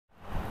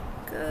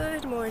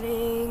Good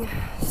morning.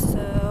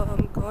 So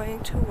I'm going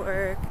to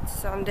work. It's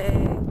Sunday,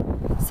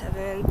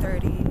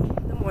 7:30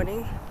 in the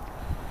morning.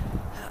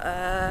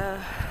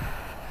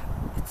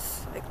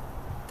 It's like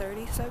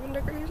 37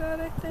 degrees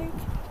out, I think.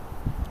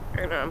 I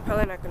don't know, I'm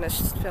probably not going to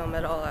film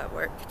at all at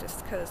work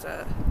just because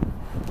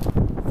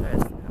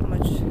there's not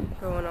much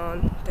going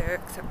on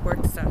there except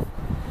work stuff.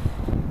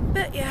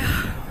 But yeah,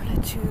 I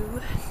wanted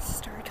to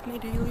start my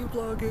daily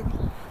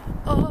vlogging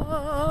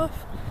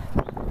off.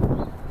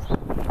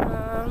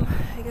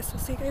 I guess I'll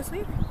see you guys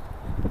later.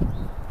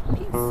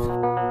 Peace.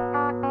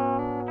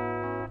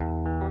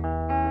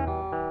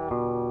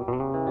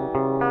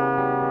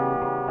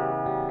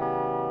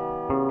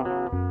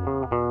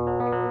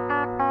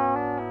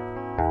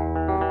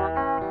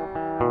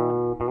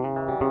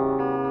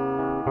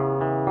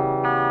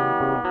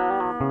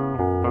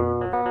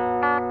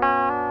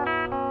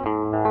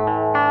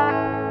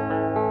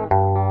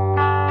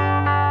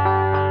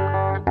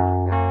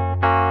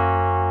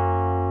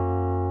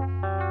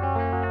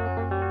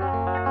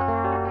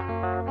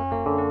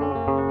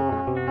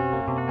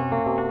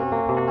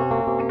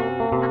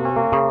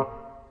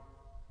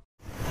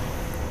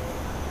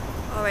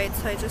 Alright,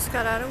 so I just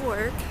got out of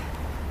work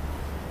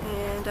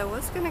and I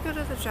was gonna go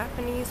to the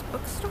Japanese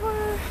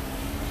bookstore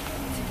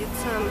to get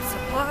some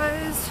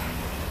supplies,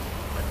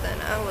 but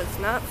then I was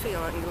not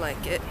feeling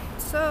like it.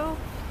 So,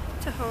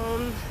 to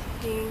home,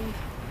 being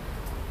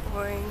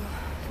boring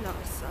and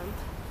awesome.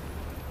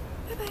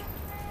 Bye bye.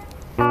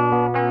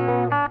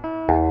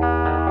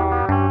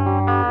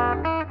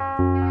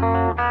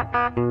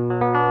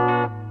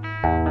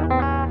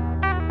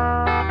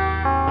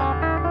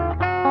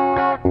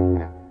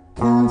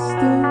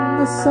 Casting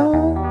the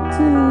sun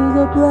to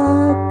the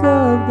black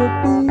of the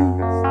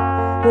beast,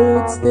 where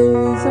it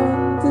stays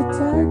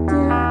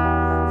undetected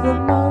for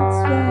months,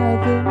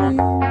 rather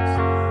weeks.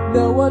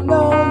 No one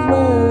knows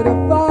where to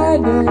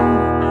find it,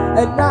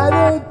 and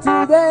neither do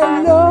they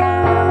look.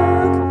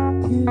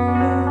 Killing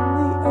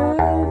the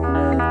earth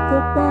with the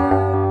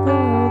back of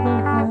a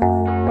hand,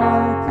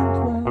 marking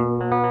 12.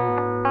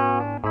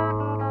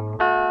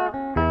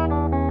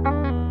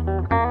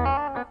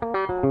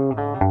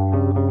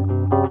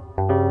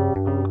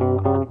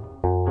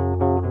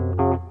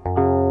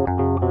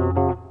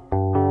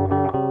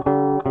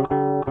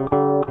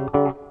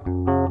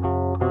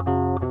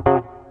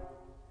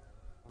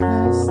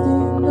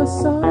 Casting the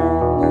sun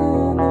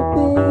in a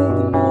big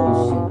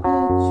motion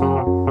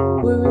picture,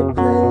 where it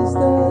plays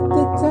the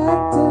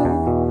detective,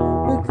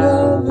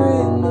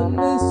 recovering the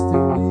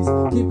mysteries,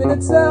 keeping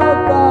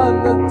itself on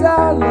the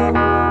down low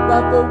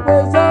about the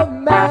ways of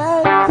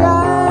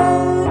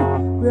mankind,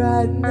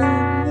 brightening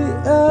the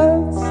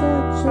earth,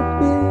 such a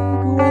big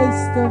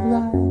waste of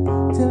light.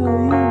 Tell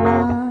you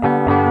why.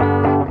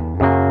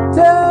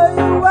 Tell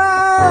you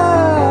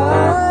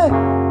why.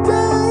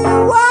 Tell you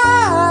why.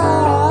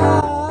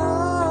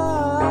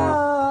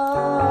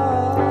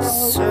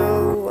 So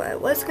I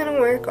was gonna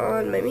work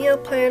on my meal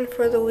plan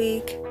for the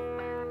week,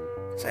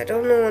 so I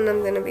don't know when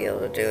I'm gonna be able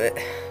to do it,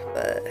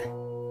 but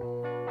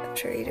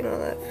after eating all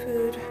that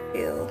food, I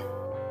feel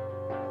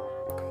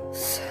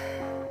gross.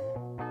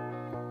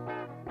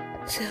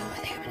 So I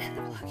think I'm gonna end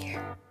the vlog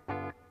here.